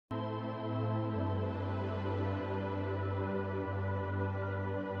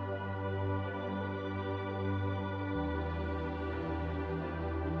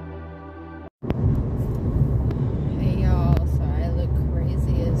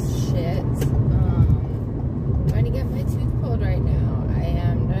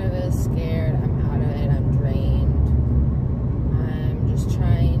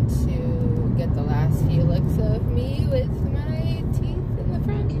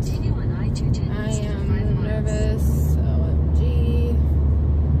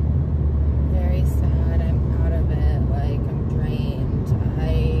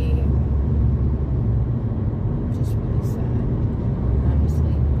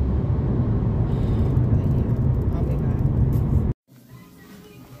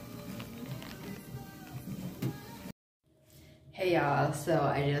y'all, so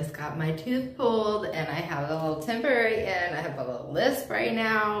I just got my tooth pulled and I have a little temporary in. I have a little lisp right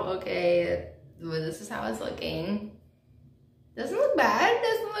now, okay? Well, this is how it's looking. Doesn't look bad,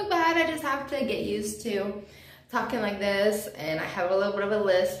 doesn't look bad. I just have to get used to talking like this, and I have a little bit of a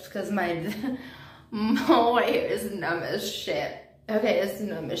lisp because my whole hair is numb as shit. Okay, it's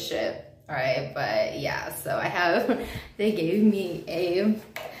numb as shit. All right, but yeah, so I have, they gave me a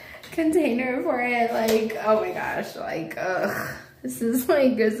container for it, like, oh my gosh, like, ugh. This is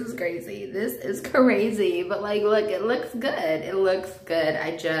crazy. This is crazy, but like, look, it looks good. It looks good.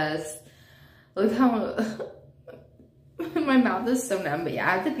 I just, look how, my mouth is so numb, but yeah,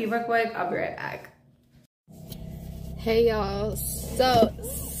 I have to pee real quick. I'll be right back. Hey y'all, so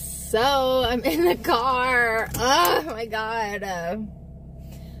I'm in the car. Oh my God.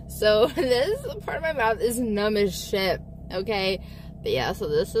 So this part of my mouth is numb as shit, okay? But yeah, so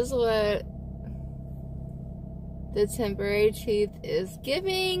this is what the temporary tooth is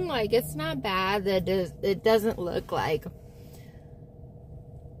giving. Like, it's not bad. It doesn't look like,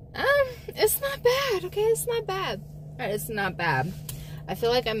 it's not bad, okay? It's not bad. All right, it's not bad. I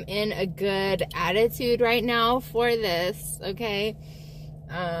feel like I'm in a good attitude right now for this, okay?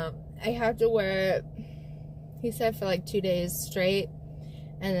 I have to wear it, he said, for like 2 days straight,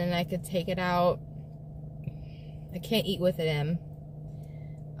 and then I could take it out. I can't eat with it in.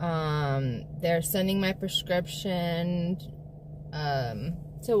 They're sending my prescription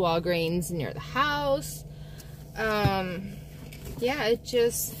to Walgreens near the house. Yeah, it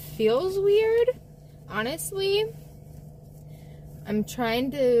just feels weird, honestly. I'm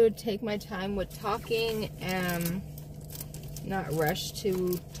trying to take my time with talking and not rush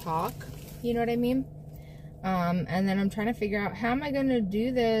to talk, you know what I mean? And then I'm trying to figure out, how am I gonna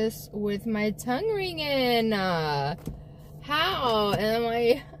do this with my tongue ringing? How? And I'm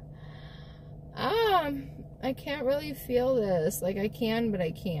like, I can't really feel this. Like, I can, but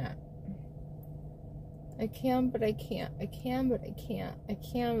I can't. I can, but I can't. I can, but I can't. I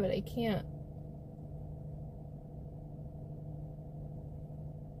can, but I can't.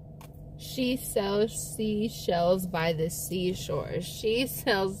 She sells seashells by the seashore. She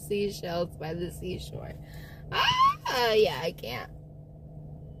sells seashells by the seashore. Yeah, I can't.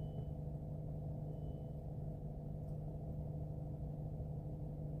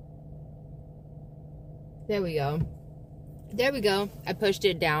 There we go. There we go. I pushed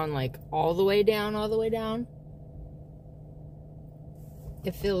it down, like, all the way down, all the way down.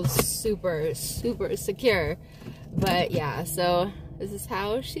 It feels super, super secure. But yeah, so this is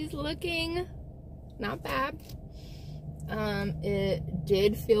how she's looking. Not bad. It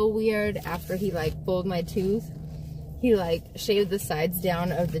did feel weird after he, like, pulled my tooth. He, like, shaved the sides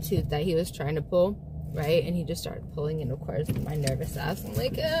down of the tooth that he was trying to pull, right? And he just started pulling, and of course, my nervous ass, I'm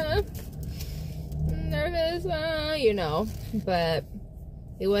like, nervous, you know. But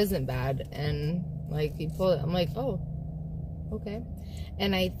it wasn't bad. And, like, he pulled it. I'm like, oh, okay.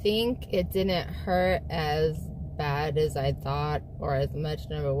 And I think it didn't hurt as bad as I thought, or as much,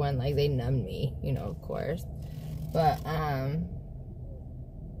 number one. Like, they numbed me, you know, of course. But,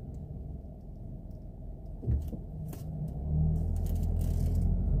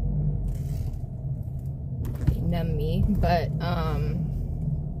 they numbed me, but,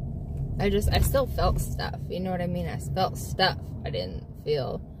 I still felt stuff, you know what I mean? I felt stuff. I didn't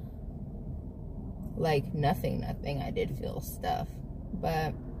feel like nothing. I did feel stuff,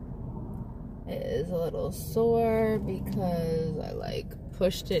 but it is a little sore because I, like,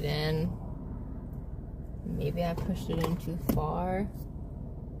 pushed it in. Maybe I pushed it in too far.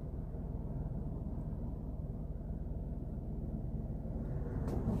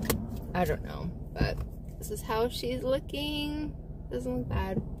 I don't know, but this is how she's looking. Doesn't look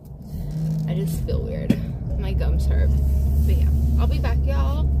bad. I just feel weird. My gums hurt. But yeah, I'll be back,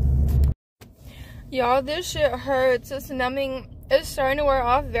 y'all. Y'all, this shit hurts. It's numbing. It's starting to wear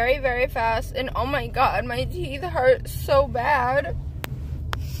off very, very fast. And oh my God, my teeth hurt so bad.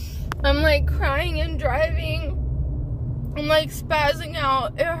 I'm, like, crying and driving. I'm, like, spazzing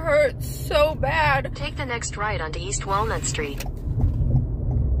out. It hurts so bad. Take the next right onto East Walnut Street.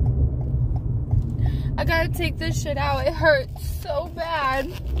 I gotta take this shit out. It hurts so bad.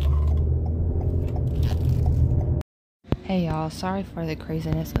 Hey y'all, sorry for the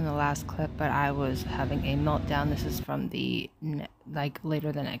craziness in the last clip, but I was having a meltdown. This is from the, like,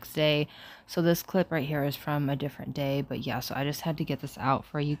 later the next day. So this clip right here is from a different day, but yeah, so I just had to get this out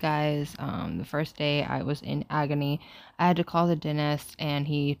for you guys. The first day I was in agony. I had to call the dentist, and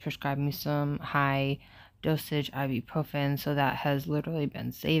he prescribed me some high dosage ibuprofen, so that has literally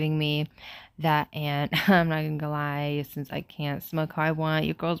been saving me. That, and I'm not gonna lie, since I can't smoke how I want,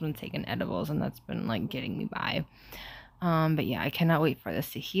 your girl's been taking edibles, and that's been, like, getting me by. But yeah, I cannot wait for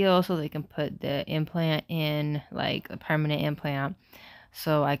this to heal so they can put the implant in, like a permanent implant,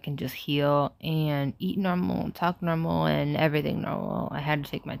 so I can just heal and eat normal, talk normal, and everything normal. I had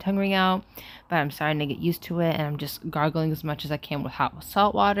to take my tongue ring out, but I'm starting to get used to it, and I'm just gargling as much as I can with hot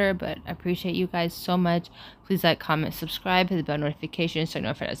salt water. But I appreciate you guys so much. Please like, comment, subscribe, hit the bell notification so you're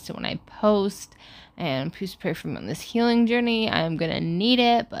notified as to when I post. And please pray for me on this healing journey. I'm gonna need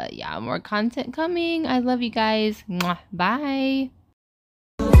it, but yeah, more content coming. I love you guys. Mwah. Bye.